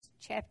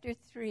chapter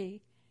 3,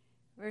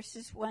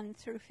 verses 1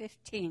 through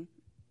 15.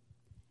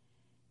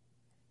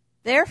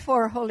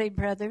 Therefore, holy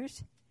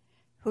brothers,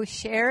 who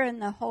share in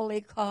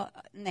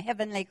the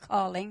heavenly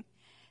calling,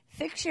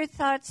 fix your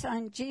thoughts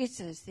on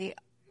Jesus, the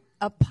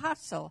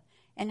apostle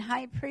and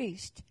high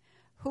priest,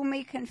 whom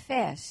we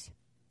confess.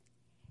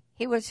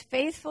 He was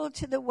faithful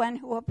to the one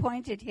who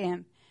appointed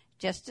him,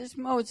 just as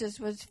Moses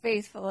was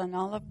faithful in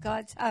all of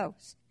God's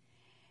house.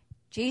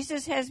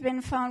 Jesus has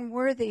been found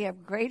worthy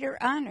of greater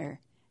honor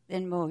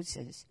than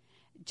Moses,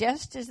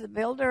 just as the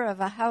builder of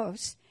a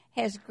house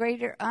has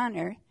greater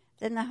honor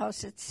than the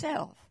house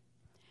itself.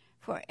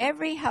 For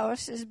every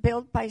house is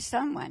built by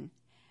someone,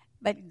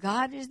 but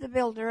God is the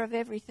builder of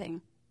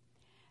everything.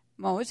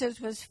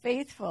 Moses was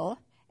faithful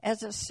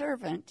as a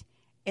servant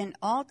in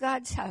all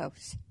God's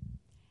house,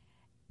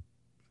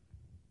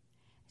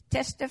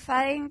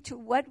 testifying to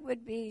what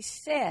would be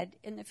said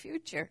in the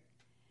future.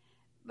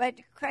 But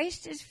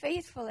Christ is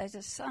faithful as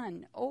a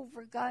son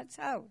over God's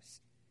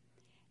house.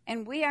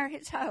 And we are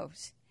his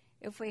house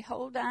if we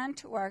hold on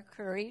to our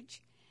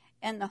courage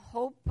and the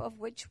hope of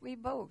which we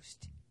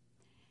boast.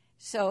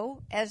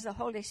 So, as the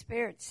Holy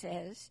Spirit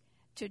says,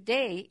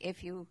 today,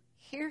 if you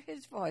hear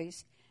his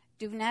voice,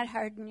 do not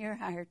harden your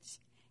hearts,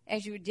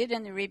 as you did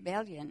in the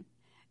rebellion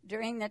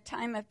during the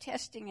time of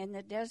testing in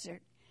the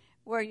desert,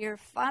 where your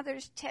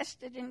fathers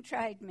tested and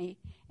tried me,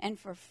 and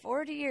for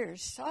 40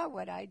 years saw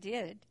what I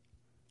did.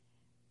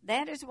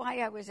 That is why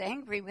I was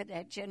angry with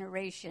that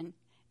generation,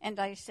 and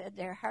I said,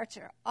 their hearts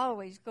are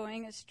always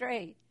going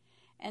astray,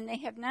 and they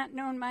have not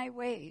known my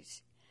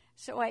ways.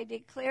 So I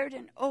declared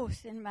an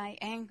oath in my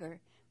anger,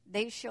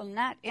 they shall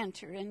not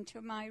enter into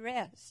my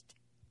rest.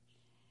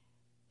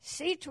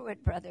 See to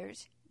it,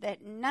 brothers,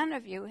 that none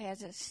of you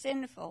has a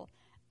sinful,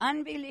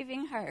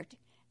 unbelieving heart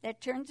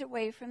that turns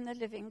away from the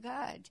living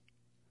God.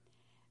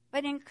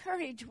 But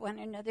encourage one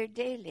another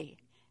daily,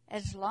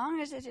 as long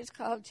as it is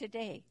called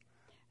today,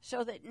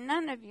 so that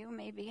none of you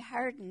may be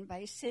hardened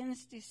by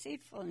sin's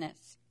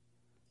deceitfulness.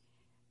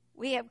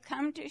 We have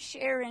come to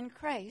share in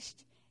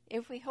Christ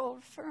if we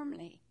hold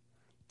firmly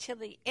till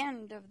the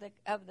end of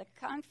the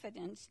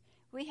confidence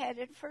we had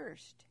at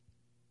first.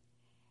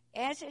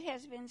 As it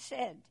has been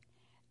said,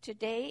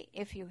 today,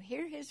 if you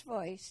hear his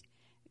voice,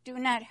 do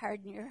not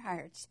harden your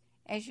hearts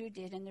as you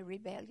did in the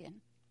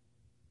rebellion.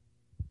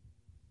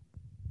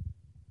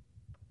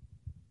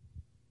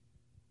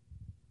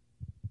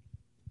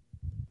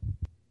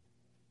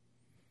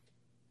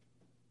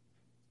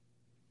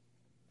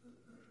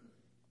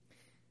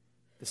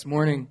 This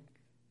morning,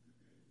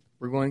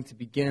 we're going to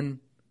begin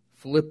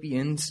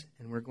Philippians,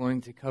 and we're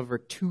going to cover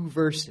 2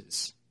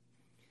 verses.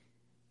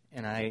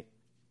 And I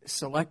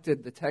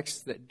selected the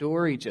text that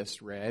Dory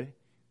just read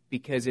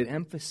because it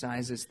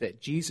emphasizes that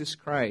Jesus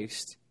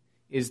Christ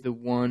is the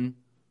one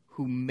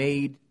who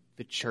made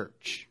the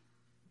church.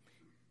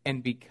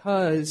 And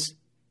because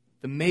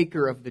the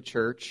maker of the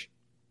church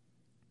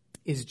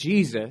is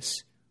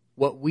Jesus,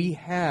 what we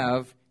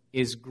have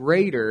is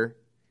greater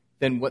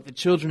than what the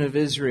children of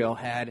Israel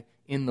had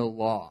in the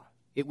law.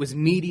 It was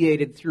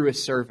mediated through a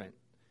servant,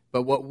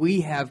 but what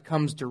we have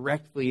comes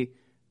directly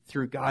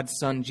through God's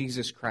Son,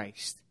 Jesus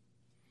Christ.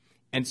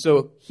 And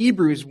so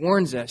Hebrews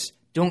warns us,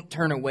 don't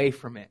turn away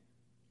from it.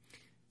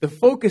 The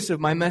focus of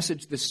my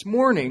message this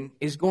morning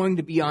is going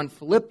to be on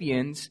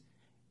Philippians,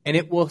 and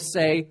it will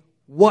say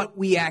what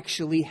we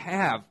actually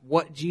have,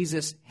 what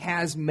Jesus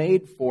has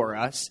made for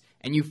us.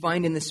 And you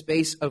find in the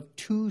space of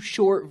 2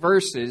 short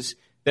verses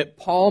that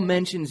Paul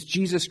mentions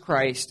Jesus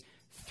Christ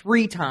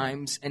 3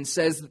 times and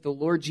says that the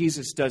Lord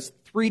Jesus does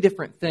 3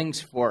 different things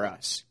for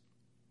us.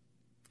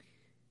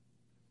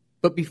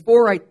 But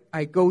before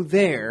I go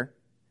there,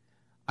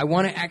 I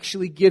want to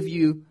actually give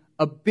you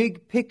a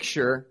big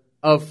picture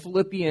of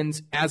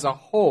Philippians as a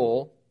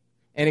whole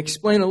and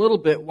explain a little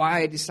bit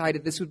why I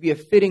decided this would be a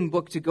fitting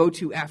book to go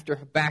to after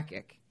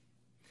Habakkuk.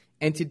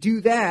 And to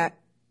do that,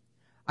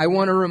 I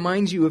want to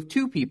remind you of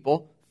 2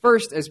 people.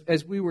 First,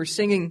 as we were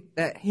singing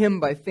that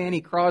hymn by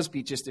Fanny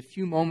Crosby just a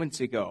few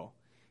moments ago,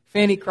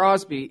 Fanny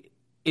Crosby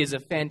is a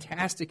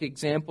fantastic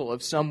example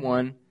of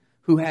someone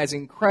who has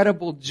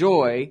incredible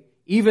joy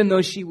even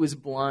though she was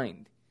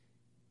blind.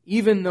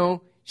 Even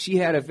though she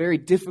had a very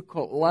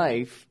difficult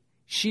life,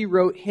 she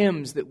wrote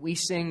hymns that we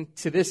sing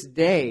to this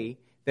day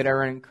that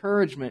are an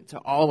encouragement to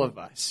all of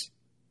us.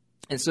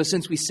 And so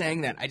since we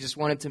sang that, I just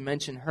wanted to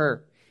mention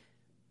her.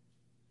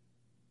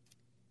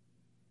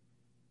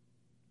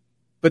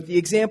 But the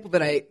example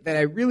that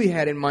I really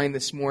had in mind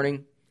this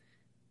morning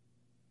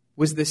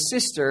was the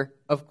sister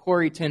of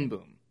Corrie ten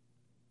Boom.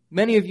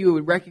 Many of you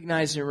would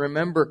recognize and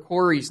remember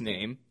Corrie's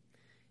name.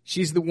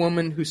 She's the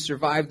woman who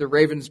survived the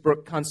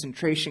Ravensbrück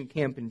concentration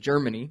camp in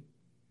Germany.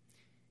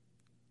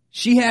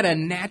 She had a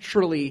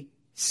naturally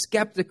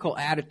skeptical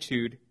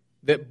attitude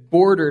that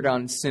bordered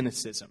on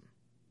cynicism.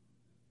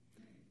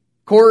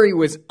 Corrie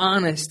was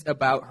honest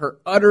about her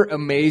utter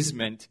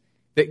amazement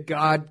that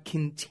God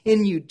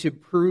continued to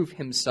prove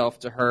himself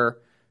to her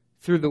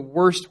through the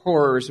worst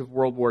horrors of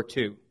World War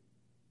II.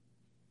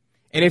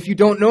 And if you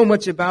don't know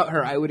much about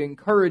her, I would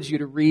encourage you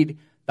to read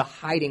The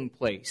Hiding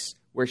Place,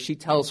 where she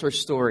tells her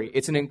story.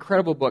 It's an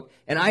incredible book.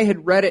 And I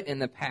had read it in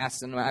the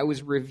past, and I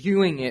was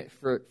reviewing it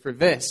for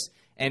this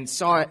and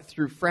saw it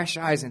through fresh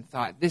eyes and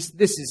thought, this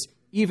is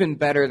even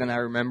better than I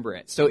remember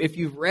it. So if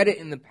you've read it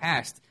in the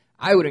past,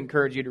 I would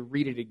encourage you to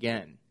read it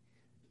again.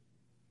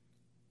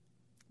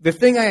 The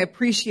thing I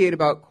appreciate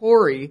about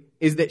Corrie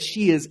is that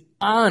she is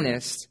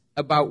honest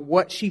about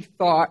what she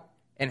thought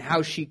and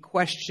how she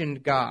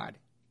questioned God.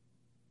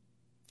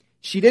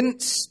 She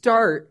didn't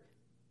start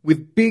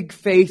with big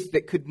faith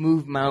that could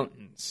move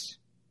mountains.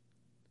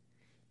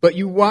 But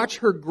you watch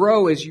her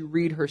grow as you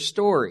read her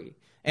story.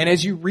 And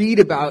as you read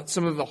about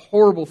some of the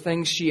horrible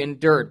things she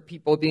endured,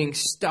 people being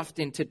stuffed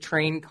into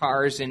train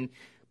cars and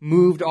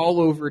moved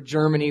all over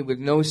Germany with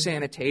no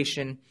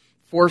sanitation,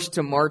 forced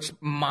to march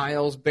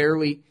miles,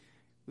 barely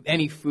with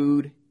any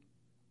food.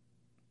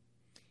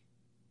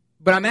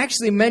 But I'm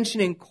actually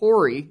mentioning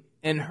Corrie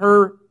and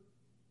her,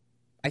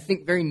 I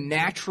think, very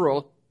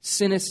natural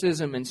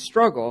cynicism and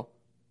struggle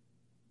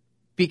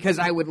because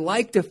I would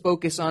like to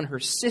focus on her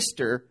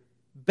sister,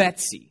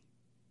 Betsy.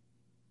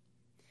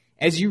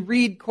 As you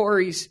read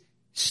Corrie's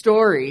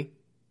story,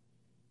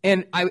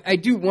 and I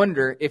do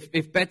wonder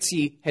if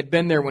Betsy had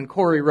been there when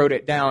Corrie wrote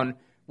it down,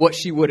 what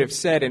she would have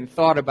said and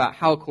thought about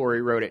how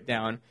Corrie wrote it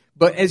down.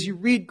 But as you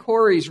read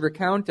Corrie's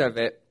recount of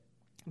it,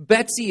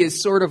 Betsy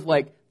is sort of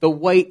like the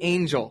white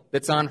angel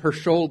that's on her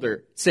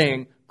shoulder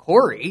saying,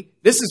 Corrie,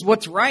 this is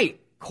what's right.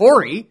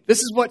 Corrie, this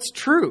is what's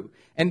true.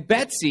 And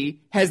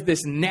Betsy has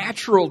this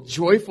natural,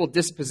 joyful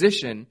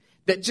disposition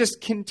that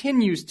just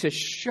continues to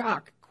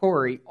shock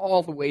Corrie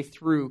all the way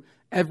through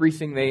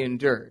everything they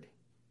endured.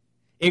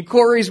 In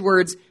Corrie's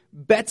words,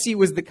 Betsy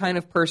was the kind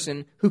of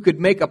person who could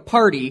make a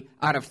party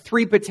out of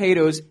 3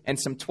 potatoes and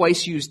some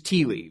twice-used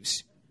tea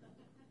leaves.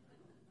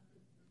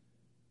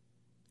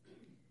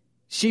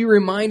 She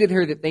reminded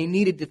her that they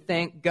needed to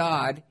thank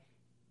God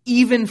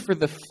even for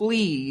the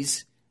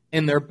fleas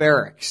in their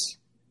barracks.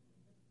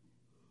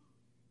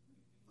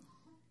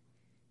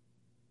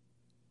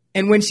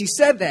 And when she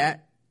said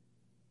that,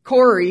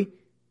 Corrie,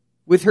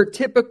 with her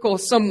typical,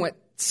 somewhat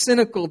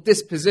cynical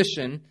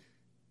disposition,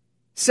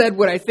 said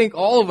what I think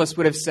all of us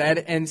would have said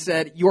and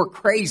said, you're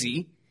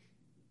crazy,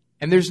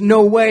 and there's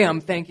no way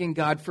I'm thanking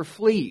God for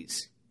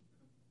fleas.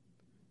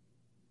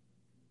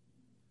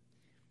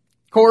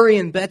 Corrie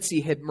and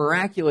Betsy had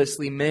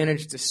miraculously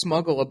managed to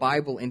smuggle a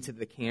Bible into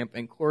the camp,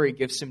 and Corrie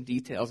gives some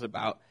details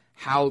about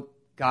how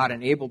God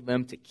enabled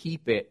them to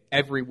keep it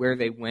everywhere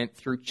they went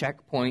through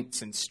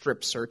checkpoints and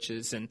strip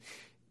searches, and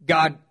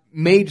God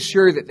made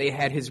sure that they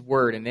had His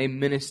Word and they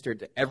ministered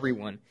to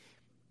everyone.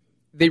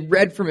 They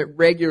read from it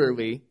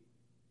regularly,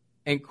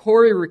 and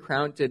Corrie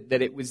recounted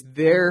that it was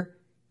there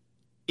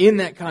in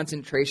that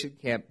concentration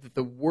camp that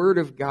the Word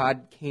of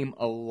God came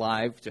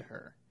alive to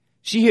her.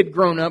 She had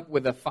grown up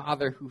with a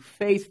father who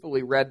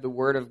faithfully read the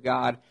Word of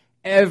God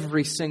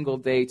every single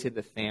day to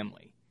the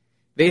family.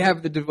 They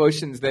have the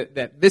devotions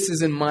that this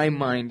is in my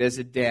mind as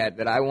a dad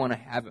that I want to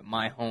have at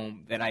my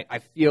home, that I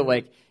feel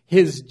like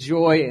his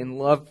joy and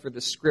love for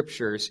the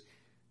Scriptures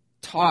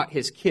taught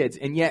his kids.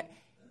 And yet,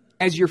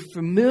 as you're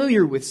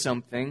familiar with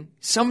something,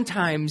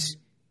 sometimes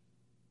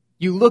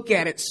you look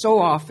at it so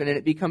often and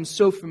it becomes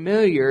so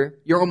familiar,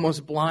 you're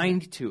almost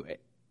blind to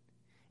it.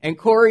 And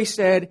Corrie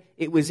said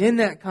it was in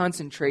that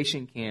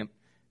concentration camp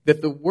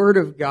that the Word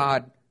of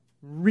God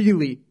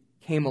really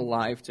came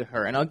alive to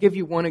her. And I'll give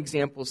you one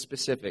example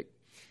specific.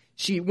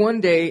 She one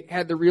day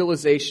had the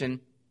realization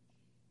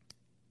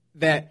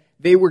that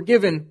they were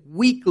given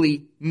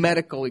weekly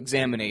medical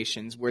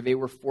examinations where they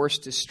were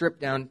forced to strip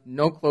down,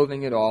 no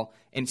clothing at all,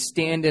 and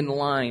stand in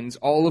lines,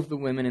 all of the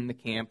women in the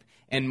camp,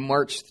 and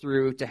march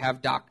through to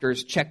have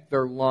doctors check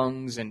their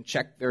lungs and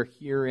check their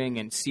hearing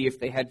and see if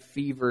they had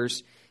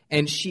fevers.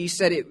 And she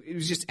said it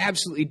was just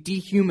absolutely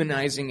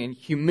dehumanizing and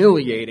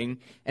humiliating.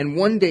 And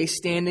one day,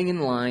 standing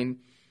in line,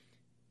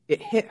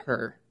 it hit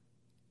her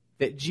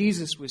that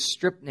Jesus was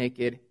stripped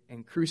naked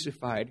and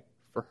crucified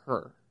for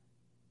her.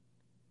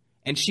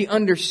 And she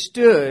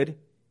understood,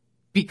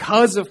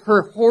 because of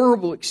her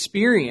horrible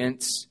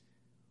experience,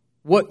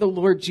 what the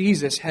Lord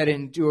Jesus had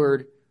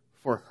endured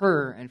for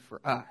her and for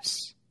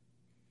us.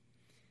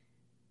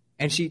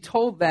 And she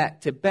told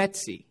that to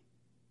Betsy.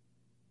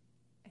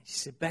 And she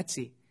said,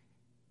 Betsy,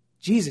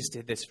 Jesus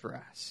did this for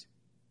us.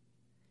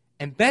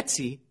 And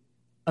Betsy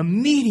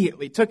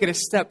immediately took it a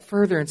step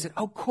further and said,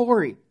 oh,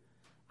 Corrie,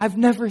 I've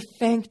never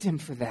thanked Him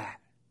for that.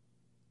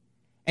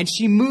 And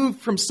she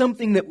moved from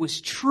something that was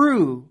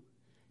true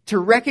to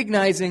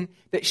recognizing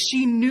that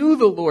she knew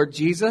the Lord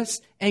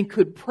Jesus and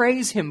could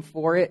praise Him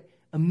for it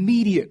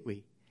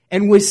immediately,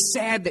 and was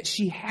sad that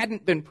she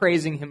hadn't been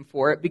praising Him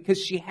for it because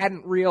she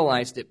hadn't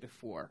realized it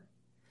before.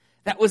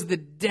 That was the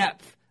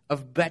depth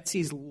of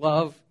Betsy's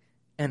love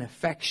and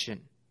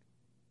affection.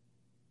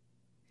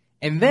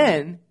 And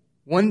then,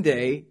 one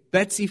day,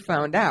 Betsy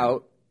found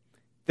out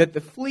that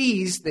the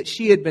fleas that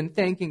she had been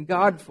thanking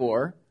God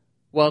for,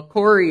 while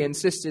Corrie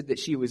insisted that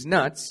she was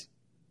nuts,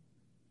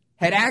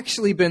 had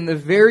actually been the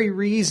very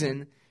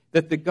reason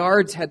that the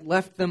guards had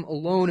left them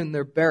alone in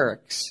their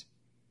barracks,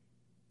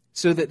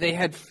 so that they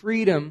had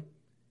freedom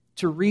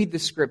to read the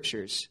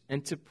Scriptures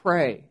and to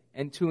pray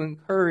and to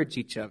encourage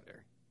each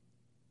other.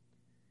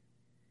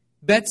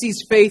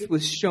 Betsy's faith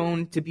was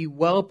shown to be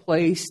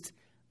well-placed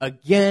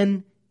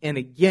again and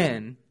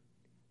again,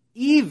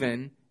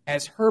 even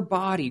as her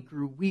body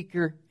grew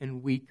weaker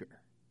and weaker.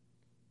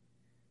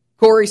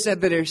 Corrie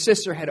said that her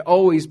sister had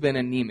always been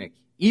anemic.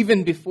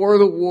 Even before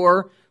the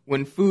war,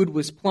 when food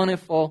was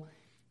plentiful,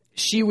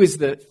 she was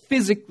the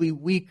physically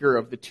weaker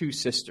of the two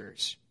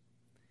sisters.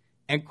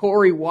 And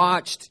Corrie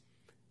watched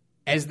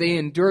as they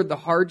endured the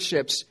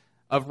hardships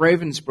of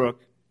Ravensbrück.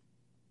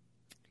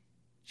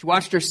 She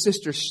watched her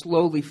sister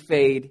slowly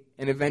fade,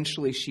 and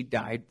eventually she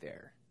died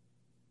there.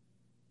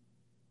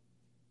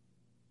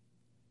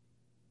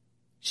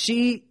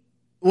 She,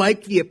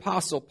 like the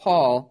Apostle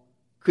Paul,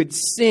 could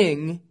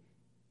sing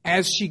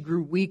as she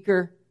grew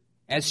weaker,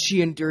 as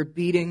she endured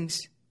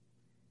beatings.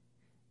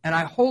 And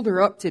I hold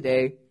her up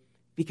today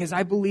because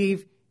I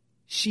believe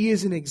she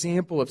is an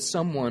example of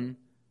someone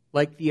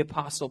like the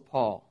Apostle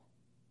Paul.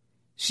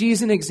 She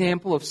is an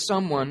example of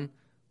someone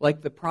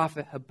like the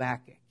prophet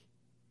Habakkuk.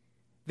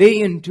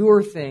 They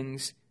endure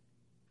things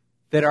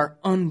that are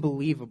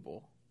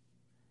unbelievable,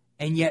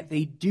 and yet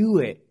they do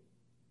it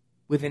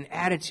with an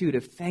attitude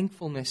of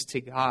thankfulness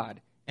to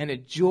God and a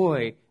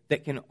joy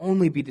that can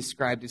only be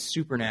described as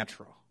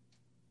supernatural.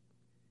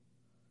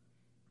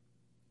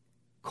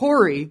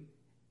 Corrie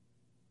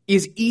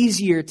is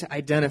easier to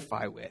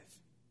identify with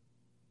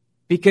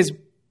because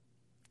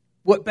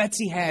what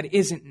Betsy had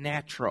isn't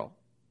natural.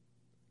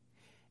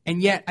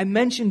 And yet, I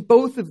mentioned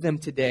both of them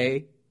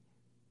today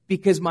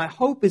because my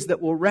hope is that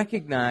we'll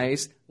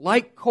recognize,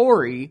 like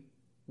Corrie,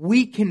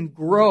 we can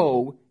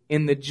grow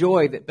in the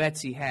joy that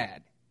Betsy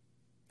had.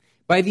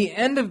 By the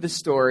end of the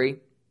story,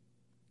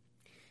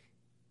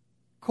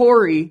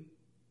 Corrie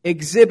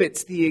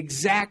exhibits the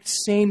exact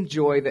same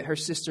joy that her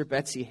sister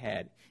Betsy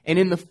had. And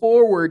in the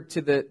foreword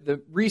to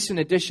the recent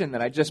edition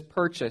that I just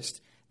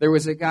purchased, there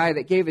was a guy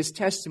that gave his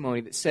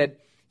testimony that said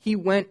he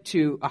went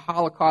to a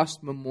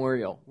Holocaust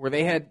memorial where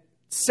they had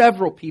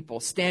several people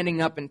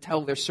standing up and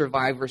tell their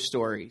survivor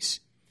stories.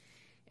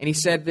 And he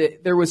said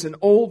that there was an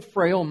old,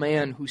 frail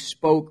man who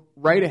spoke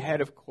right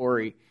ahead of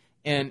Corrie.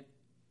 And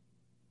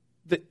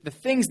the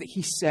things that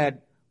he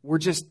said were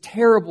just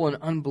terrible and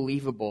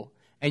unbelievable.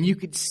 And you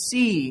could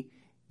see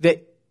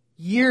that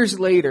years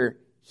later,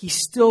 he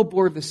still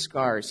bore the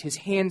scars. His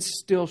hands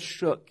still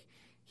shook.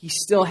 He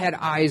still had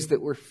eyes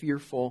that were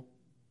fearful.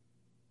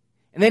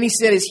 And then he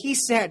said, as he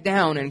sat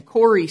down and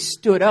Corrie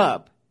stood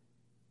up,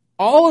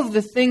 all of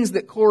the things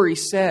that Corrie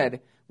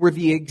said were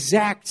the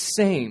exact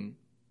same,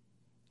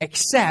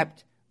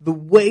 except the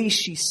way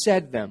she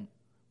said them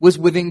was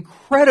with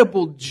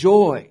incredible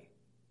joy.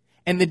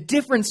 And the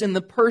difference in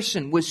the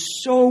person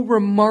was so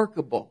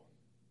remarkable.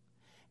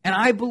 And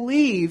I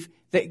believe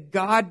that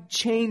God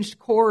changed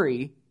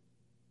Corrie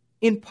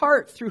in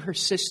part through her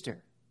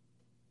sister.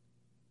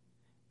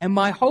 And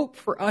my hope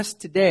for us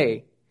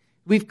today,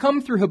 we've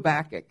come through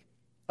Habakkuk,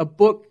 a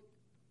book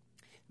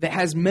that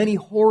has many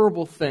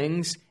horrible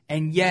things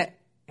and yet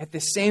at the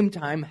same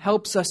time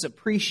helps us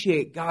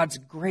appreciate God's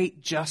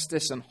great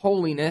justice and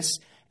holiness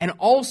and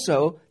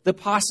also the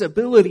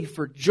possibility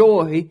for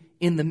joy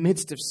in the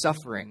midst of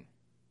suffering.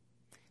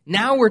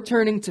 Now we're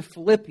turning to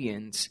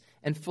Philippians,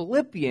 and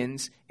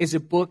Philippians is a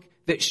book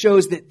that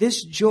shows that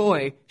this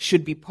joy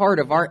should be part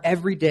of our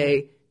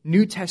everyday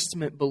New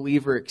Testament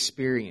believer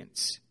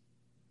experience.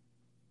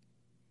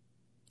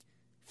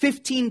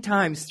 15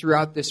 times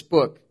throughout this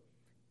book,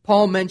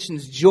 Paul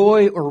mentions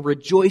joy or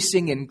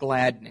rejoicing and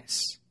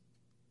gladness.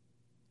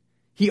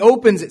 He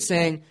opens it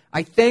saying,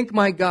 I thank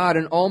my God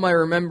in all my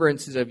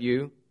remembrances of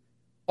you,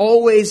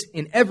 always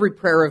in every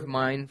prayer of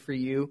mine for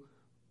you,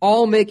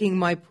 all making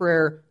my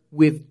prayer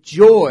with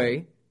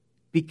joy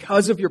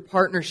because of your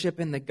partnership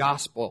in the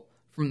gospel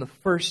from the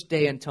first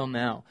day until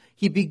now.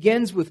 He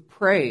begins with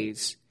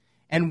praise.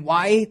 And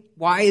why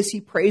is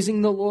he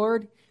praising the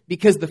Lord?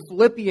 Because the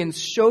Philippians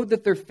showed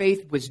that their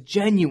faith was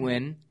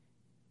genuine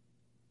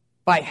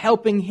by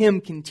helping him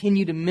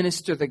continue to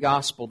minister the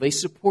gospel. They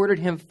supported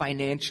him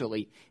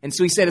financially. And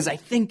so he said, as I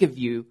think of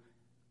you,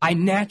 I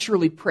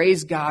naturally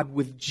praise God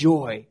with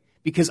joy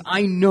because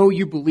I know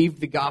you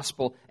believed the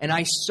gospel and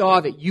I saw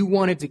that you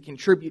wanted to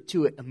contribute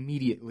to it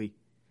immediately.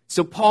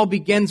 So Paul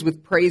begins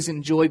with praise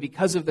and joy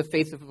because of the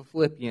faith of the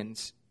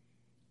Philippians.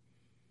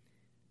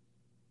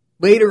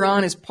 Later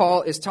on, as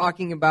Paul is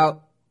talking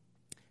about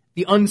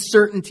the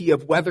uncertainty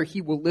of whether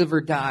he will live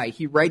or die,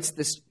 he writes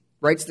this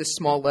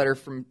small letter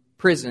from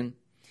prison,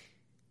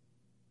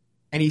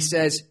 and he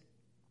says,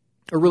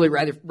 or really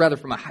rather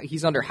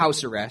he's under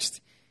house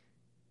arrest.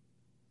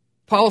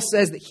 Paul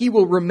says that he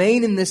will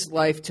remain in this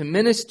life to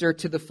minister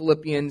to the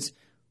Philippians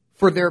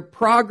for their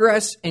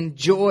progress and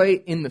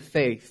joy in the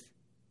faith,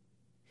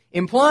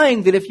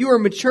 implying that if you are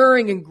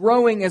maturing and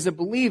growing as a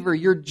believer,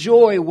 your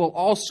joy will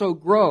also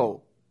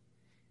grow.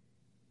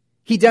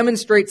 He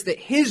demonstrates that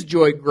his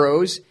joy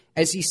grows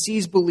as he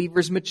sees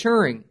believers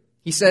maturing.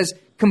 He says,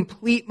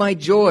 complete my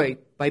joy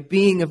by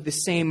being of the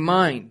same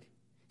mind.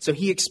 So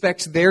he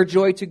expects their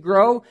joy to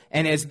grow,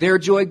 and as their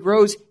joy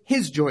grows,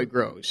 his joy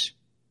grows.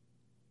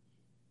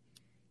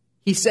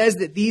 He says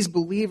that these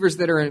believers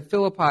that are in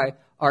Philippi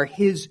are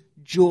his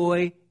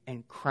joy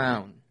and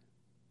crown.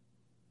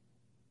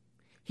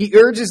 He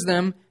urges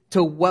them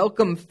to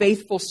welcome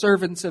faithful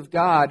servants of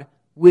God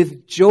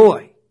with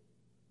joy.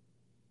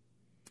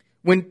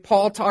 When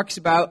Paul talks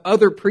about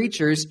other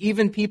preachers,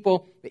 even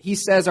people that he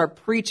says are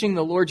preaching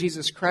the Lord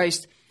Jesus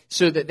Christ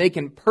so that they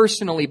can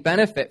personally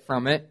benefit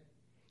from it,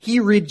 he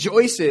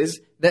rejoices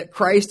that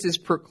Christ is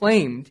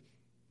proclaimed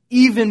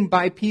even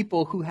by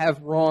people who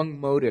have wrong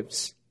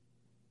motives.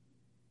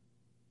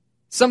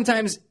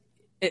 Sometimes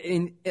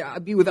I'll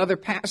be with other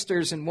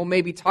pastors and we'll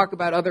maybe talk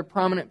about other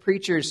prominent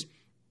preachers.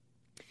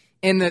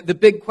 And the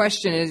big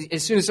question is,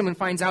 as soon as someone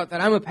finds out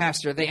that I'm a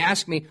pastor, they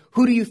ask me,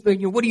 what do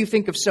you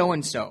think of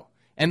so-and-so?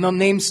 And they'll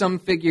name some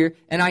figure,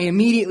 and I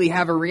immediately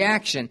have a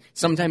reaction.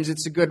 Sometimes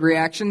it's a good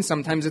reaction,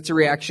 sometimes it's a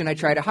reaction I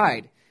try to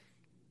hide.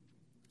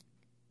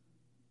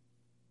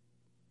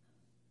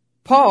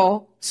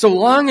 Paul, so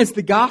long as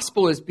the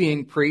gospel is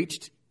being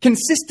preached,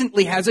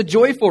 consistently has a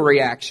joyful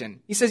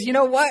reaction. He says, you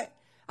know what?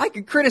 I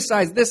could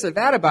criticize this or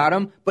that about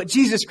him, but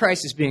Jesus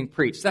Christ is being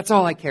preached. That's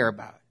all I care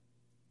about.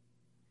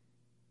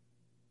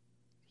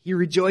 He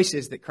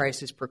rejoices that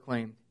Christ is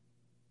proclaimed.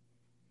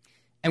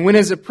 And when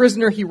as a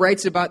prisoner he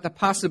writes about the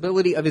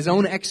possibility of his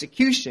own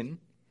execution,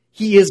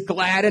 he is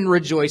glad and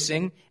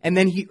rejoicing, and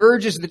then he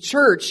urges the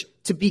church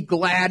to be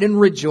glad and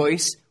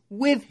rejoice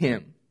with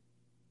him.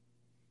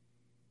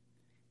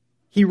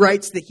 He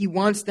writes that he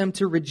wants them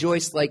to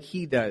rejoice like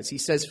he does. He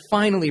says,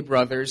 finally,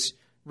 brothers,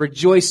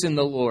 rejoice in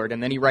the Lord.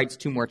 And then he writes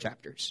 2 more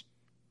chapters.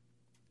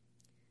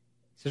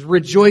 He says,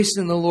 rejoice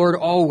in the Lord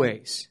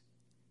always.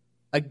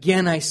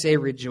 Again, I say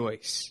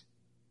rejoice.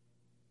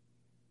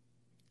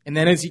 And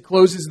then as he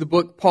closes the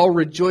book, Paul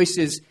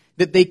rejoices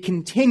that they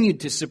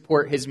continued to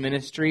support his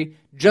ministry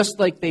just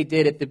like they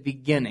did at the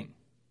beginning.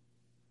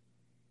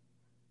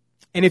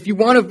 And if you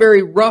want a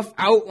very rough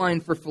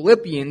outline for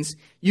Philippians,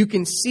 you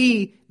can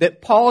see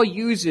that Paul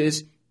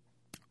uses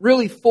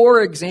really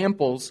 4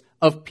 examples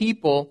of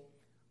people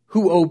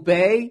who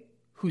obey,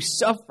 who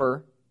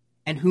suffer,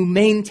 and who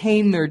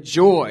maintain their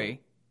joy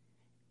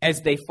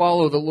as they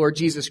follow the Lord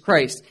Jesus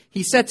Christ.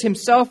 He sets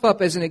himself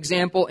up as an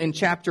example in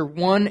chapter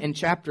 1 and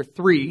chapter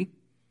 3.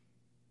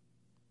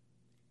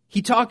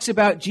 He talks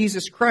about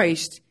Jesus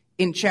Christ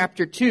in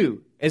chapter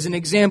 2 as an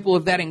example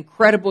of that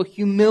incredible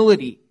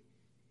humility.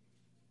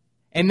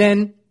 And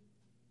then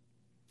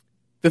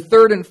the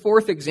 3rd and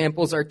 4th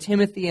examples are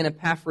Timothy and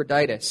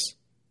Epaphroditus.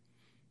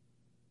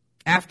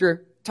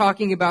 After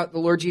talking about the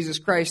Lord Jesus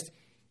Christ,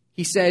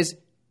 he says,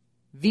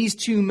 these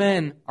 2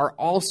 men are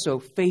also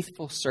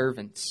faithful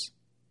servants.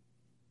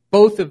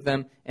 Both of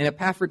them, and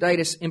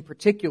Epaphroditus in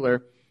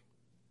particular,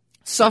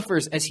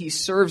 suffers as he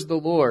serves the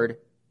Lord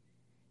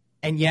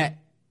and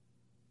yet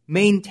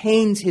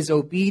maintains his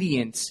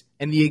obedience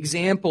and the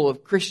example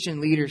of Christian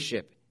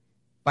leadership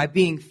by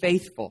being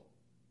faithful.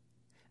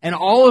 And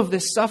all of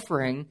this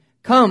suffering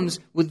comes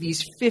with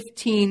these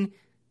 15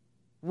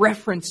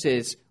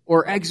 references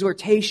or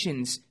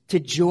exhortations to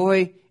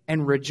joy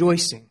and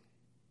rejoicing.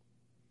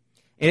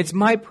 And it's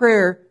my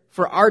prayer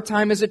for our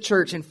time as a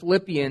church in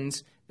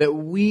Philippians that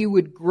we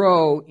would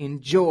grow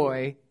in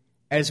joy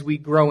as we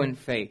grow in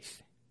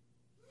faith.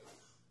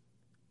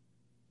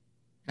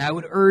 And I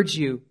would urge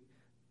you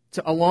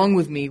to, along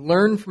with me,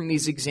 learn from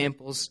these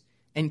examples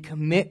and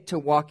commit to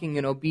walking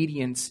in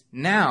obedience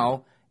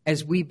now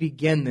as we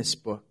begin this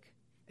book,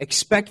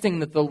 expecting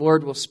that the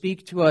Lord will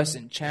speak to us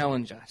and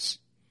challenge us.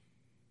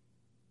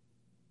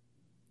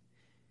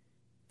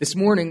 This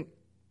morning,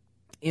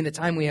 in the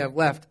time we have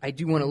left, I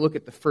do want to look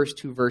at the first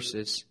 2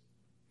 verses.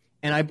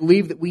 And I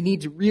believe that we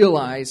need to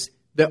realize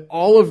that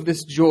all of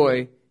this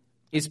joy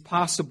is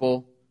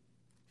possible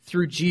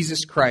through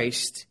Jesus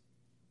Christ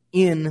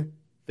in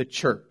the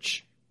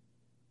church.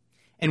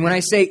 And when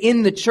I say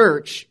in the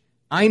church,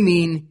 I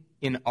mean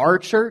in our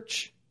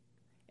church,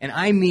 and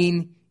I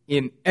mean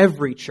in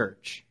every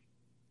church.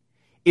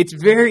 It's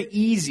very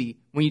easy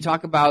when you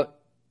talk about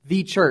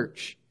the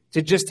church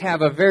to just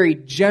have a very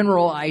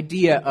general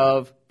idea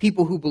of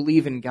people who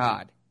believe in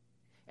God.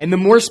 And the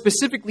more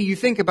specifically you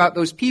think about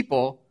those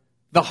people,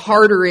 the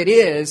harder it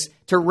is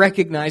to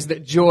recognize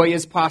that joy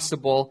is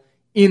possible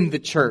in the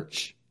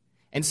church.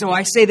 And so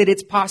I say that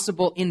it's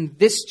possible in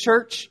this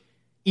church,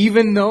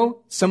 even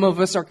though some of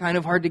us are kind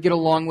of hard to get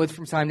along with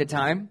from time to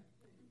time.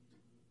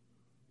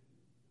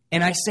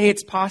 And I say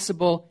it's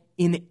possible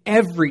in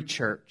every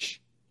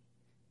church,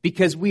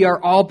 because we are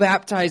all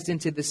baptized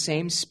into the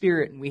same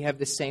Spirit, and we have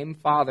the same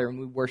Father, and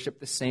we worship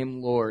the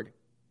same Lord.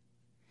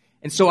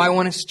 And so I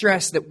want to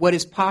stress that what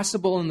is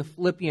possible in the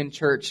Philippian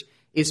church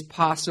is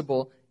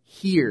possible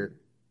here,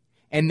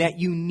 and that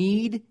you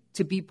need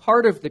to be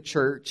part of the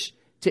church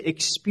to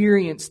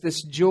experience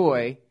this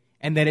joy,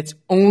 and that it's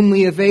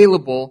only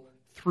available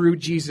through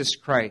Jesus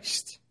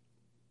Christ.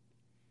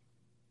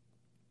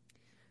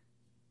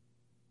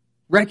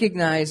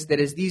 Recognize that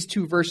as these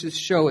 2 verses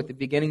show at the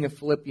beginning of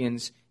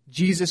Philippians,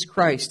 Jesus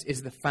Christ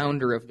is the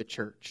founder of the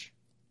church.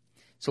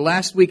 So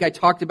last week I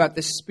talked about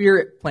the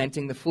Spirit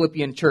planting the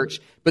Philippian church.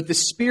 But the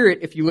Spirit,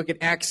 if you look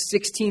at Acts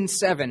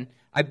 16:7,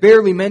 I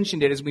barely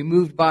mentioned it as we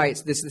moved by.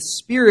 It's this: the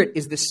Spirit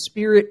is the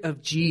Spirit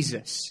of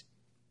Jesus.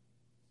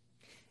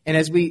 And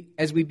as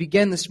we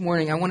begin this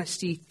morning, I want to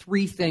see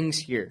three things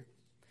here.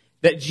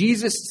 That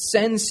Jesus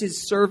sends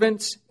his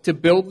servants to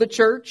build the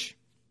church.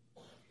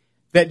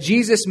 That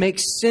Jesus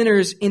makes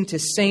sinners into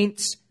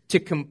saints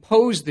to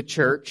compose the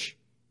church.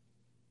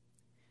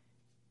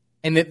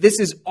 And that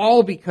this is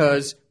all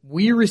because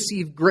we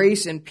receive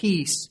grace and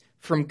peace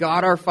from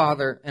God our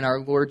Father and our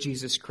Lord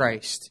Jesus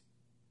Christ.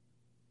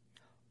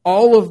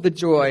 All of the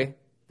joy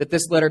that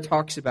this letter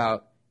talks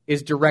about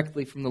is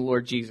directly from the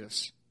Lord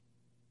Jesus.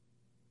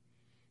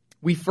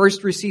 We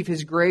first receive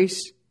his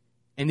grace,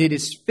 and it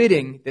is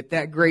fitting that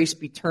that grace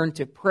be turned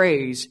to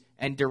praise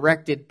and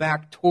directed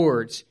back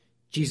towards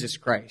Jesus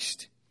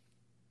Christ.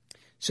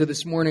 So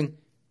this morning,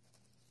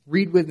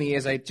 read with me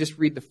as I just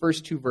read the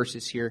first two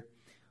verses here.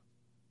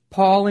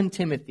 Paul and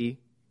Timothy,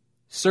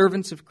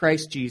 servants of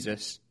Christ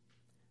Jesus,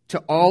 to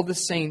all the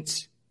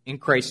saints in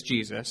Christ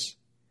Jesus,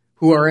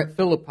 who are at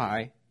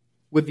Philippi,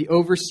 with the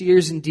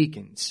overseers and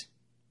deacons.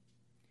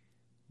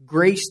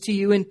 Grace to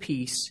you and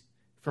peace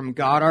from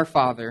God our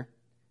Father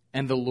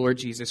and the Lord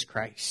Jesus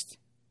Christ.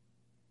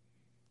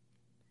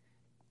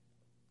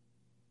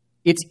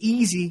 It's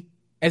easy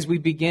as we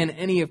begin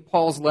any of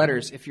Paul's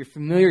letters, if you're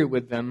familiar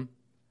with them,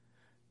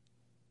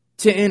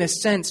 to, in a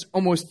sense,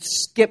 almost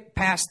skip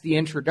past the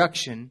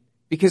introduction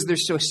because they're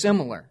so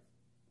similar.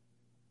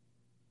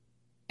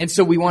 And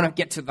so we want to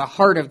get to the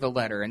heart of the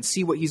letter and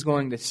see what he's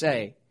going to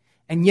say.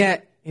 And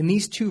yet, in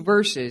these two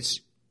verses,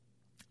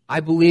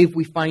 I believe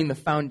we find the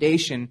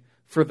foundation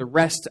for the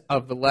rest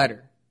of the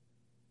letter.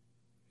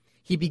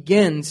 He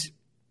begins,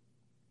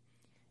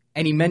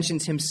 and he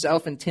mentions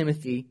himself and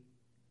Timothy,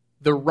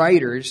 the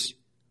writers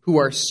who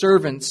are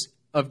servants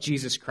of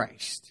Jesus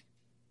Christ.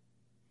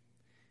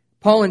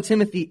 Paul and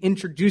Timothy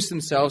introduce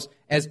themselves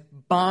as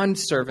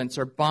bondservants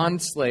or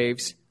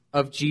bondslaves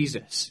of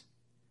Jesus.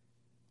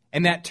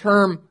 And that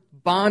term,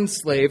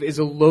 bondslave, is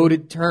a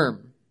loaded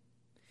term.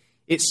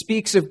 It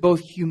speaks of both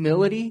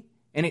humility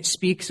and it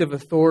speaks of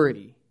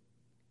authority.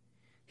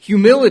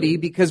 Humility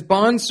because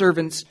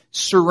bondservants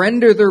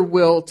surrender their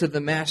will to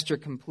the master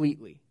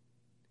completely.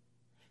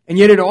 And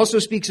yet it also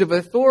speaks of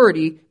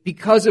authority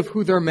because of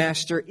who their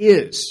master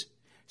is.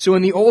 So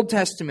in the Old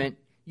Testament,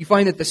 you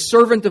find that the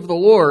servant of the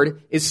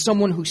Lord is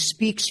someone who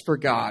speaks for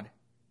God.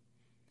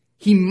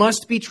 He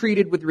must be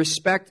treated with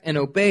respect and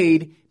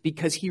obeyed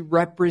because he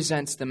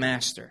represents the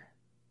master.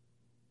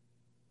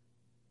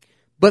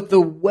 But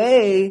the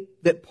way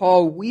that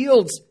Paul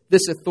wields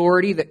this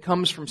authority that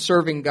comes from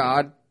serving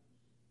God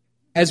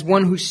as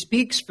one who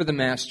speaks for the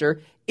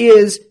master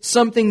is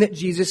something that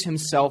Jesus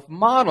himself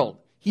modeled.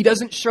 He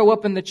doesn't show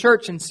up in the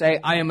church and say,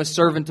 I am a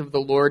servant of the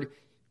Lord,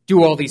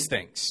 do all these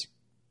things.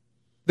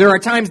 There are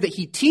times that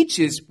he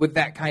teaches with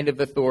that kind of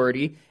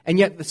authority, and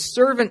yet the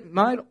servant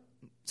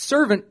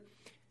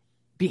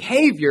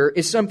behavior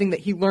is something that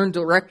he learned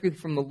directly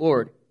from the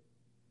Lord.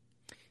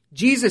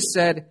 Jesus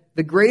said,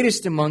 the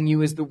greatest among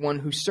you is the one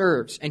who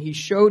serves. And he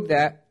showed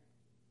that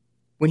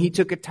when he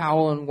took a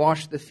towel and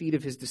washed the feet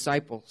of his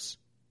disciples.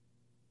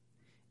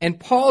 And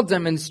Paul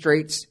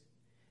demonstrates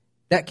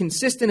that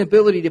consistent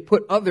ability to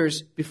put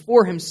others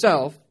before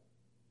himself.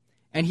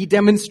 And he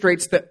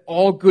demonstrates that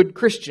all good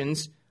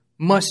Christians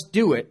must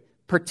do it,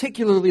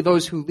 particularly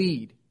those who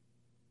lead.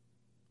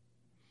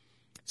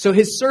 So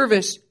his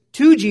service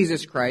to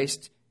Jesus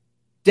Christ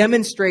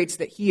demonstrates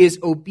that he is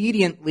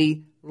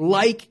obediently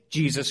like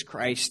Jesus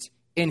Christ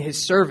in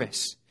his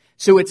service.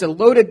 So it's a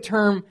loaded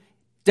term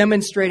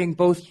demonstrating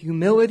both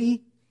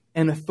humility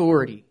and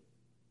authority.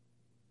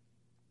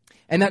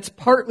 And that's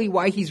partly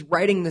why he's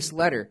writing this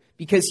letter,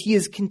 because he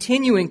is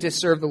continuing to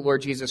serve the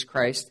Lord Jesus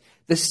Christ.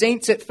 The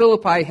saints at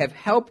Philippi have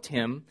helped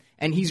him,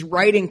 and he's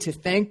writing to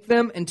thank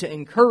them and to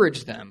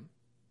encourage them.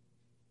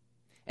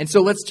 And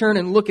so let's turn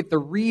and look at the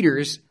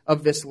readers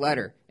of this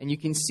letter. And you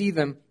can see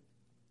them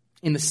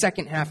in the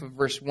second half of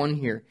verse 1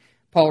 here.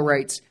 Paul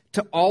writes,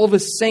 to all the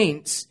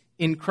saints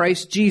in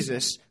Christ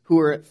Jesus who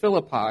are at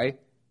Philippi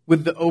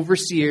with the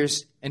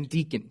overseers and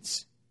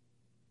deacons.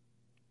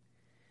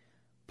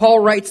 Paul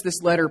writes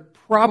this letter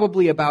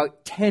probably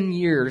about 10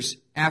 years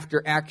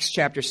after Acts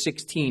chapter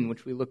 16,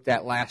 which we looked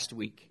at last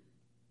week.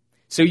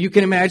 So you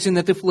can imagine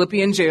that the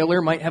Philippian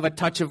jailer might have a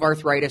touch of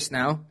arthritis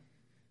now.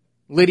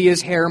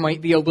 Lydia's hair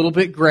might be a little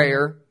bit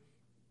grayer.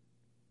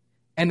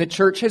 And the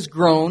church has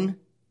grown.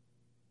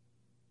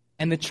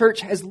 And the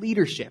church has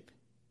leadership.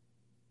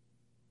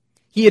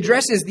 He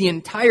addresses the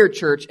entire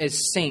church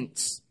as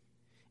saints.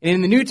 And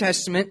in the New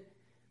Testament,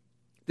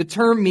 the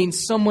term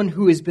means someone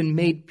who has been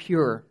made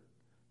pure,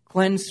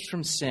 cleansed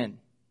from sin.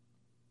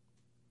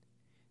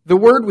 The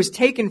word was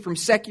taken from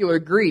secular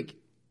Greek,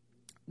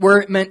 where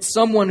it meant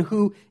someone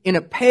who, in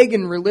a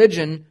pagan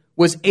religion,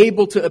 was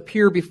able to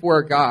appear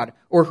before God,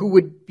 or who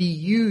would be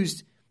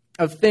used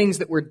of things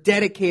that were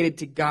dedicated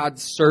to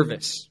God's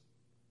service.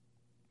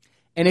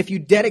 And if you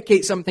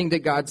dedicate something to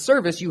God's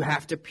service, you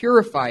have to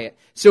purify it.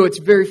 So it's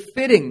very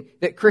fitting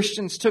that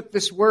Christians took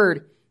this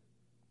word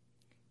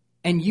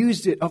and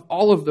used it of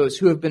all of those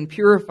who have been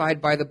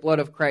purified by the blood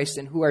of Christ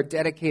and who are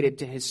dedicated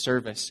to his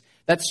service.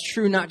 That's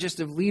true not just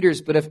of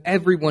leaders, but of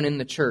everyone in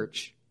the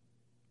church.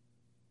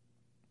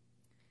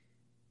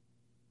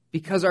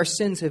 Because our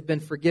sins have been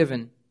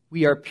forgiven,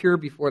 we are pure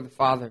before the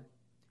Father.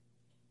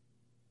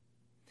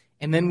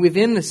 And then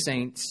within the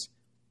saints,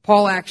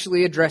 Paul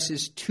actually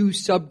addresses two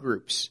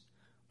subgroups: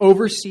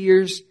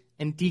 overseers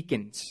and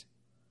deacons.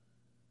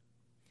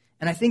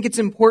 And I think it's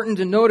important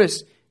to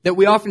notice that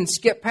we often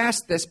skip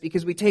past this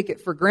because we take it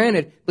for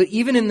granted. But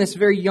even in this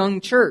very young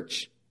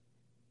church,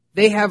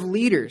 they have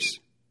leaders.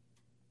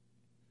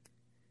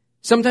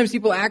 Sometimes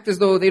people act as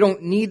though they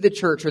don't need the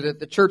church, or that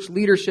the church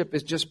leadership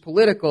is just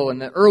political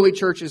and the early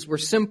churches were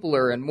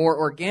simpler and more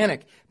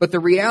organic. But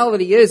the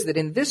reality is that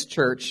in this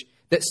church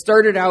that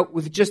started out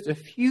with just a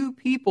few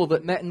people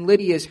that met in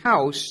Lydia's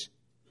house,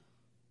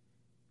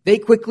 they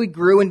quickly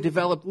grew and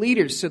developed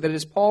leaders, so that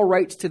as Paul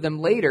writes to them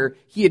later,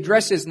 he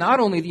addresses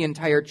not only the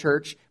entire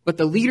church, but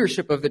the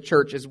leadership of the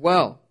church as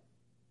well.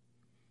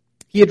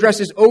 He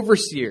addresses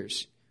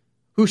overseers,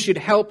 who should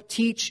help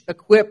teach,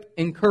 equip,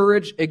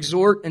 encourage,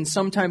 exhort, and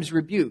sometimes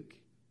rebuke.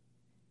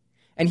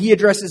 And he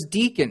addresses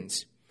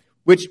deacons,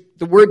 which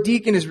the word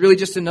deacon is really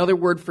just another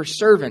word for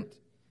servant.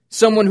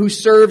 Someone who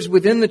serves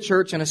within the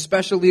church in a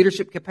special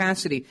leadership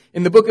capacity.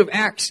 In the book of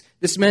Acts,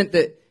 this meant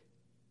that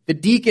the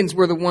deacons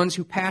were the ones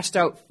who passed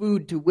out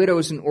food to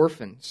widows and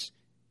orphans.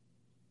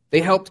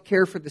 They helped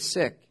care for the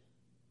sick.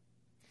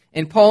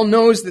 And Paul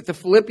knows that the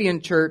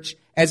Philippian church,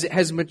 as it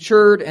has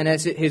matured and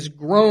as it has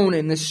grown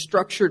in this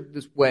structured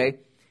way,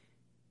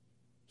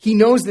 he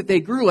knows that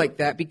they grew like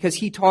that because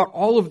he taught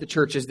all of the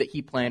churches that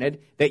he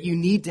planted that you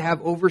need to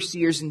have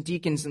overseers and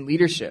deacons and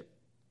leadership.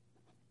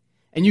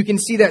 And you can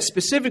see that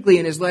specifically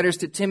in his letters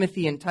to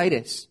Timothy and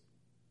Titus.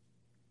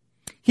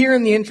 Here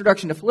in the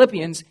introduction to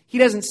Philippians, he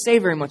doesn't say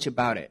very much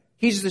about it.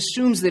 He just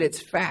assumes that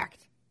it's fact.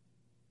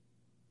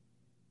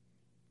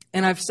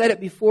 And I've said it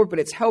before, but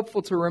it's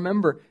helpful to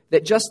remember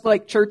that just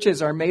like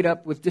churches are made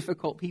up with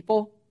difficult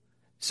people,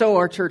 so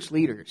are church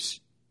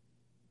leaders.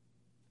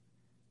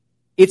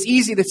 It's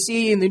easy to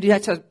see in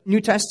the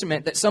New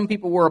Testament that some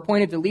people were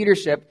appointed to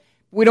leadership.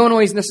 We don't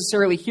always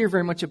necessarily hear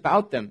very much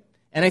about them.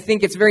 And I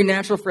think it's very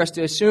natural for us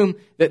to assume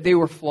that they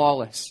were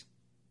flawless,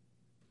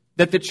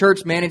 that the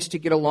church managed to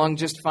get along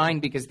just fine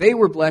because they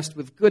were blessed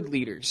with good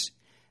leaders.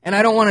 And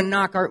I don't want to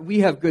knock we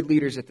have good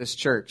leaders at this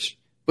church.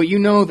 But you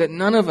know that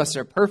none of us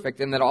are perfect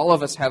and that all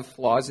of us have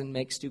flaws and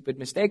make stupid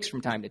mistakes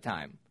from time to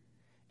time.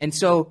 And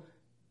so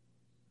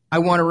I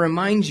want to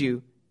remind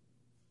you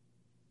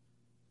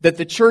that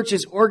the church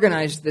is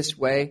organized this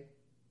way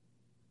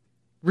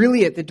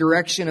really at the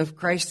direction of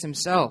Christ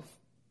himself.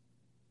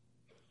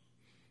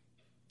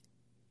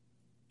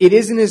 It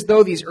isn't as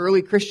though these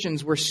early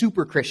Christians were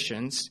super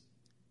Christians.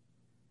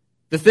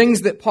 The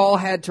things that Paul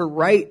had to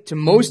write to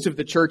most of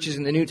the churches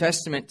in the New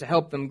Testament to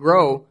help them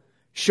grow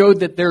showed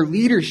that their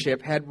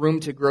leadership had room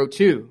to grow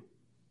too.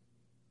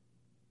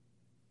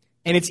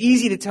 And it's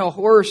easy to tell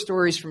horror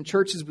stories from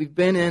churches we've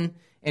been in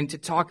and to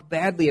talk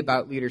badly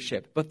about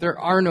leadership, but there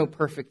are no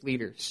perfect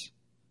leaders.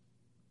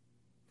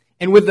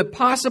 And with the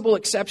possible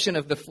exception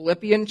of the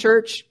Philippian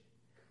church,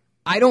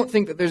 I don't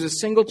think that there's a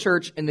single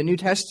church in the New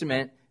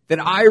Testament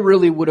that I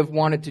really would have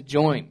wanted to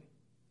join.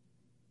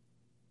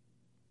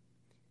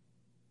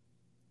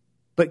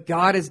 But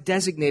God has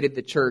designated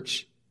the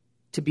church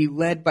to be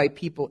led by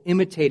people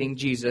imitating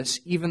Jesus,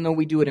 even though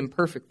we do it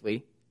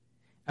imperfectly.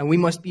 And we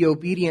must be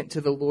obedient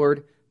to the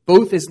Lord,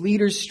 both as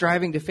leaders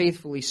striving to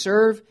faithfully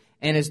serve,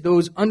 and as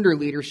those under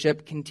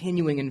leadership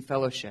continuing in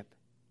fellowship.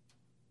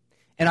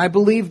 And I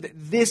believe that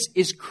this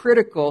is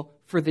critical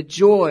for the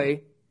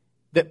joy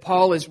that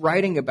Paul is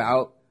writing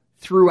about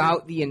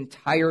throughout the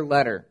entire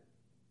letter.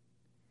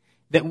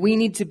 That we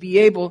need to be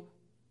able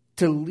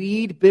to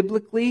lead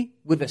biblically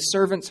with a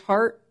servant's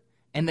heart,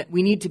 and that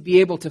we need to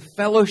be able to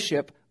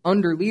fellowship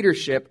under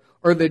leadership,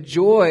 or the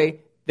joy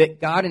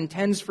that God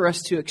intends for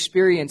us to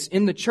experience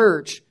in the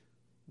church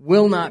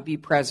will not be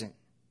present.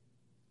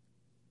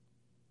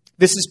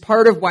 This is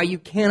part of why you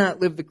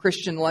cannot live the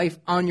Christian life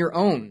on your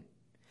own,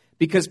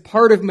 because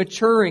part of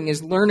maturing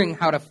is learning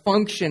how to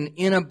function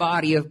in a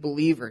body of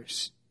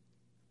believers.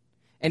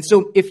 And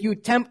so if you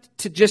attempt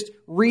to just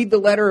read the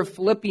letter of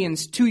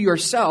Philippians to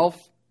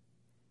yourself,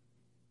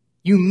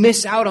 you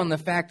miss out on the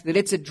fact that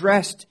it's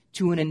addressed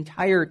to an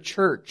entire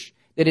church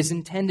that is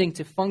intending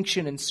to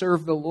function and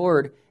serve the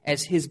Lord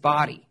as his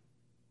body.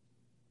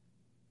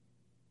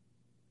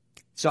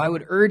 So I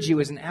would urge you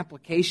as an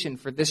application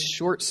for this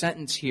short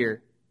sentence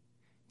here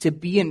to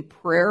be in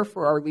prayer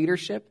for our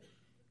leadership,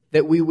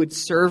 that we would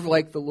serve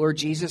like the Lord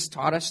Jesus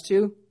taught us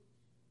to.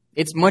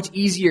 It's much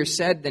easier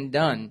said than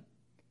done.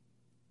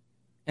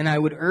 And I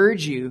would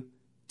urge you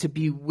to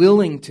be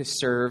willing to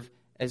serve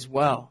as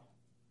well.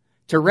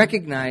 To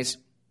recognize,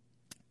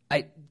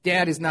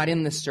 Dad is not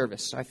in this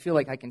service, so I feel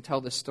like I can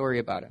tell this story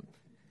about him.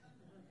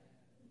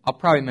 I'll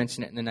probably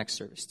mention it in the next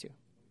service too.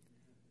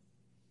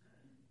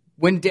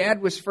 When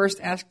Dad was first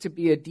asked to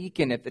be a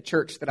deacon at the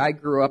church that I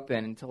grew up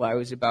in until I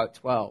was about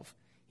 12,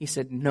 he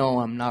said, "No,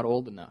 I'm not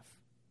old enough."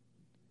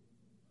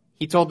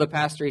 He told the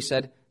pastor, he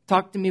said,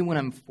 "Talk to me when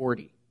I'm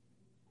 40.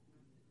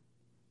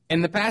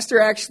 And the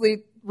pastor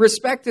actually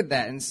respected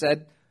that and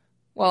said,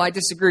 "Well, I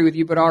disagree with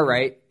you, but all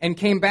right." And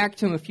came back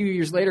to him a few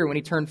years later when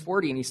he turned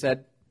 40, and he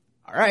said,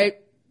 "All right,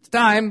 it's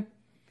time."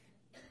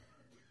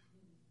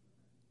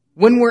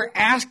 When we're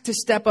asked to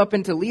step up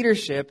into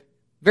leadership,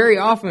 very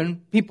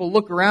often people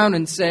look around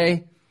and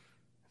say,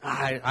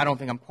 I don't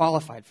think I'm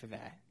qualified for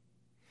that.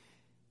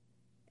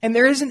 And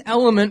there is an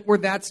element where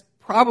that's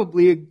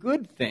probably a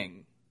good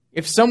thing.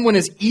 If someone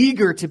is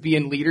eager to be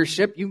in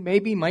leadership, you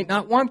maybe might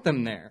not want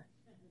them there.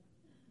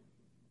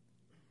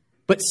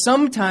 But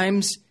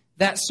sometimes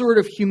that sort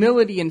of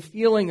humility and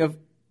feeling of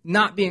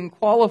not being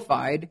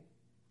qualified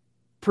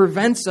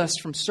prevents us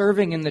from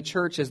serving in the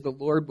church as the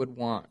Lord would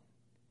want.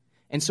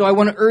 And so I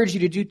want to urge you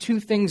to do two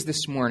things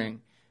this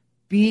morning.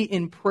 Be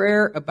in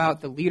prayer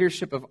about the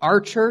leadership of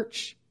our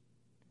church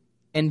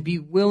and be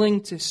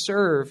willing to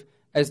serve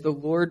as the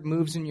Lord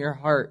moves in your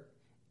heart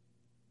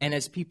and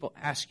as people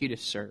ask you to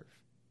serve.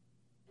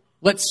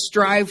 Let's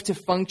strive to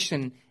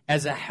function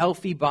as a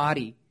healthy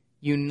body,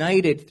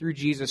 united through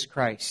Jesus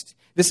Christ.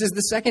 This is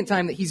the second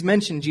time that he's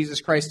mentioned Jesus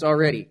Christ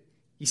already.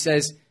 He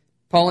says,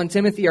 Paul and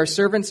Timothy are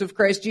servants of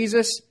Christ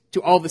Jesus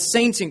to all the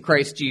saints in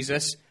Christ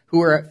Jesus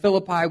who are at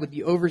Philippi with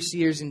the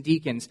overseers and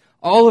deacons.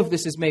 All of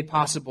this is made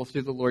possible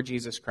through the Lord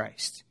Jesus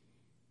Christ.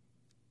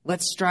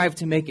 Let's strive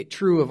to make it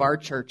true of our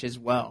church as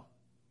well.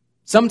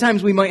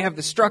 Sometimes we might have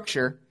the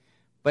structure,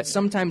 but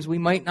sometimes we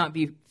might not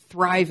be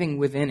thriving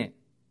within it.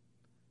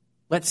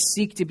 Let's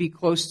seek to be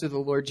close to the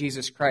Lord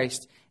Jesus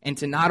Christ and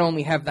to not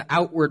only have the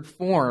outward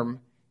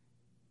form,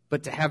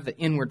 but to have the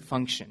inward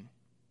function.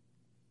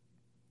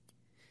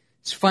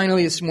 So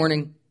finally this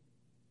morning,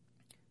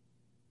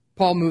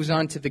 Paul moves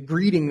on to the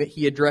greeting that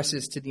he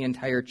addresses to the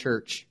entire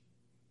church.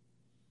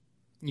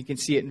 You can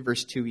see it in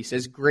verse 2. He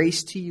says,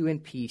 "Grace to you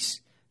and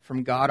peace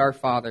from God our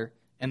Father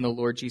and the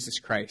Lord Jesus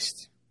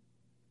Christ."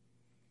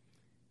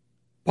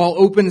 Paul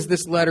opens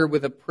this letter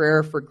with a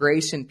prayer for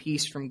grace and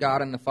peace from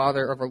God and the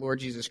Father of our Lord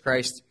Jesus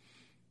Christ.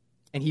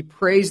 And he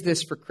prays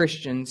this for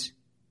Christians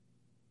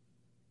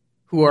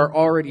who are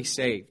already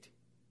saved.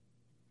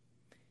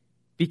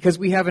 Because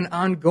we have an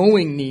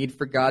ongoing need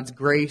for God's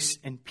grace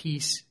and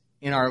peace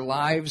in our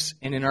lives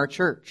and in our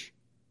church.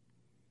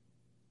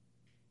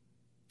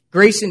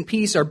 Grace and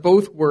peace are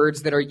both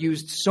words that are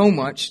used so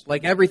much,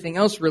 like everything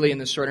else really in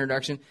this short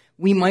introduction,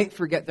 we might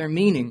forget their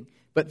meaning,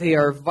 but they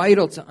are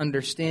vital to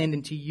understand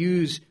and to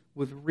use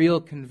with real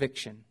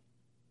conviction.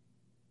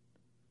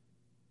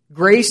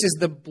 Grace is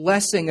the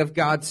blessing of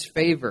God's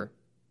favor,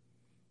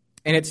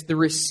 and it's the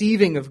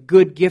receiving of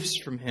good gifts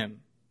from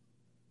Him.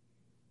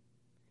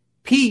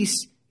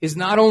 Peace is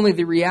not only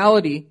the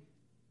reality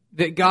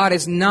that God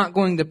is not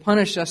going to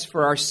punish us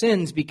for our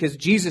sins because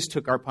Jesus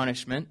took our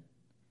punishment.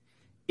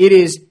 It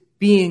is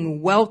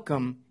being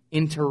welcome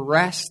into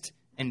rest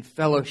and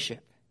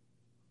fellowship.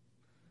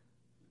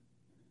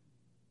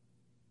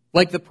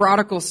 Like the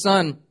prodigal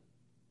son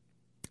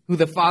who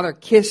the father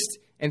kissed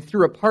and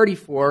threw a party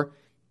for,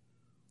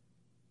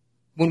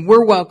 when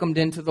we're welcomed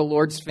into the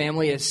Lord's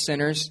family as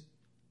sinners,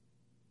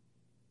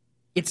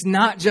 it's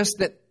not just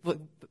that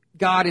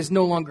God is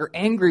no longer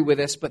angry with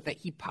us, but that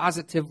He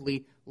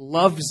positively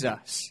loves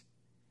us.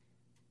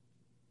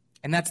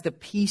 And that's the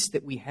peace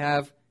that we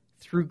have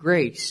through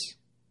grace.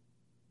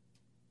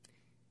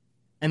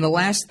 And the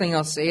last thing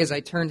I'll say as I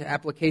turn to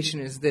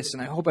application is this,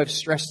 and I hope I've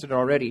stressed it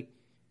already.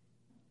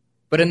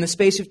 But in the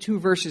space of 2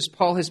 verses,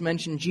 Paul has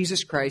mentioned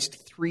Jesus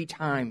Christ 3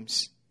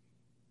 times.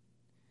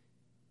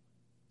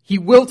 He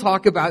will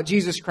talk about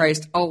Jesus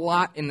Christ a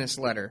lot in this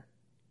letter.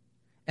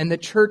 And the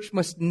church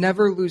must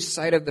never lose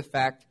sight of the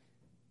fact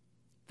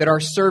that our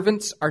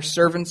servants are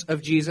servants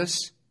of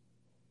Jesus.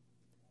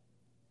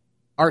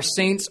 Our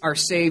saints are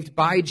saved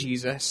by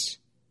Jesus.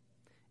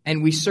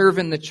 And we serve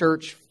in the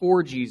church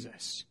for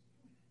Jesus.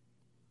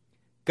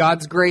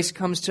 God's grace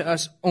comes to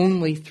us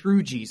only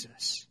through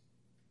Jesus.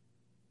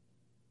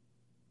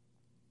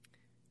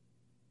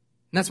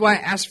 And that's why I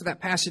asked for that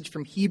passage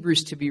from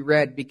Hebrews to be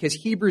read, because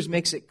Hebrews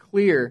makes it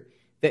clear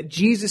that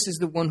Jesus is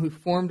the one who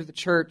formed the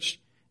church,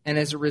 and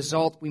as a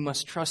result, we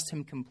must trust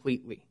Him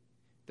completely.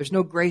 There's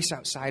no grace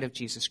outside of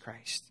Jesus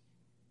Christ.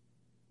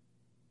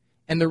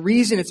 And the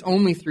reason it's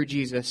only through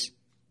Jesus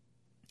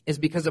is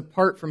because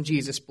apart from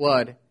Jesus'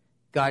 blood,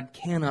 God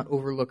cannot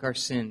overlook our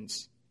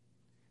sins.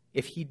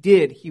 If He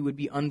did, He would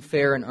be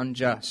unfair and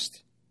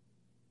unjust.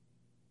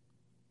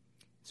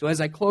 So as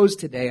I close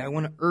today, I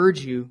want to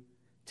urge you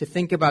to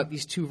think about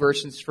these 2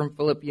 verses from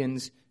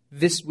Philippians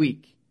this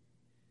week.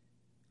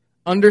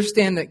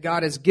 Understand that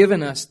God has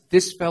given us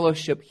this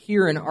fellowship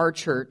here in our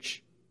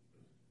church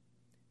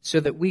so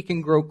that we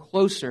can grow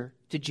closer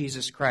to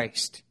Jesus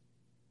Christ.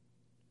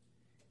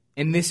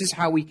 And this is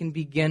how we can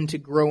begin to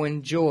grow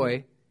in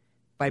joy,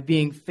 by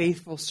being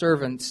faithful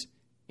servants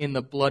in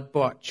the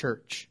blood-bought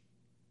church.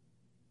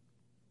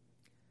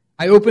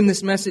 I opened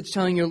this message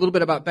telling you a little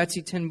bit about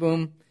Betsy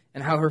Tinboom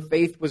and how her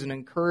faith was an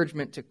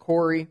encouragement to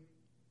Corey.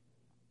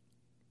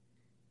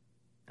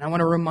 And I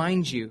want to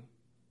remind you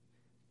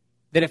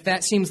that if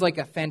that seems like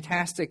a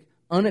fantastic,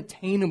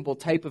 unattainable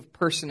type of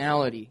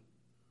personality,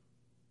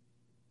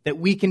 that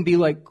we can be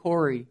like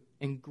Corey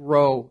and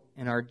grow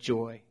in our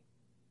joy.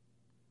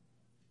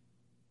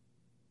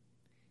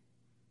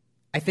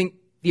 I think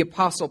the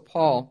Apostle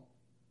Paul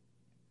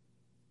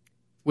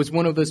was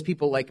one of those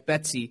people like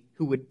Betsy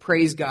who would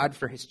praise God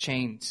for his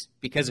chains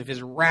because of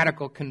his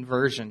radical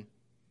conversion.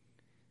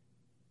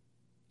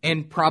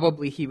 And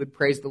probably he would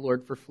praise the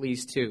Lord for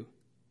fleas too.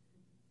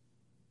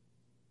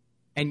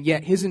 And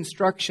yet his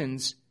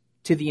instructions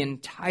to the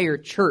entire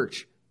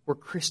church were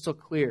crystal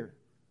clear.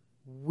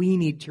 We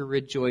need to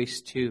rejoice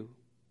too.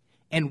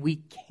 And we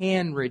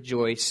can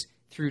rejoice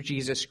through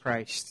Jesus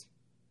Christ.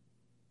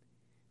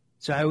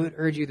 So I would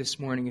urge you this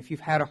morning, if you've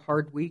had a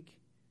hard week,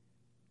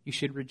 you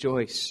should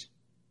rejoice.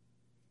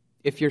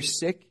 If you're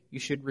sick, you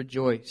should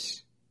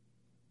rejoice.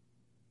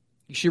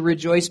 You should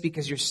rejoice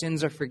because your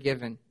sins are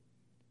forgiven.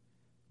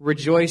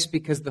 Rejoice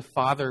because the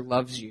Father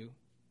loves you.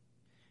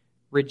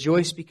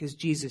 Rejoice because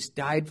Jesus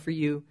died for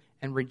you,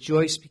 and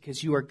rejoice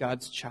because you are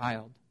God's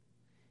child.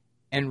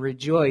 And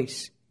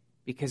rejoice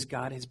because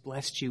God has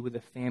blessed you with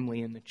a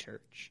family in the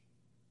church.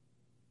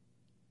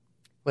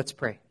 Let's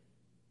pray.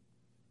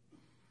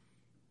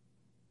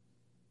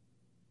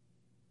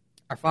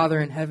 Our Father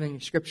in heaven, your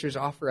scriptures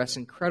offer us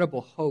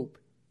incredible hope.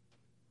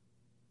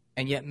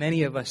 And yet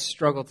many of us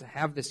struggle to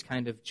have this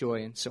kind of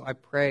joy. And so I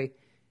pray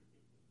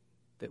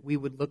that we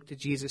would look to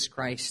Jesus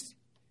Christ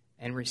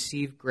and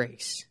receive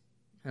grace.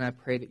 And I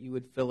pray that you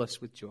would fill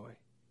us with joy.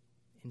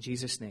 In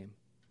Jesus' name,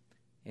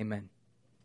 amen.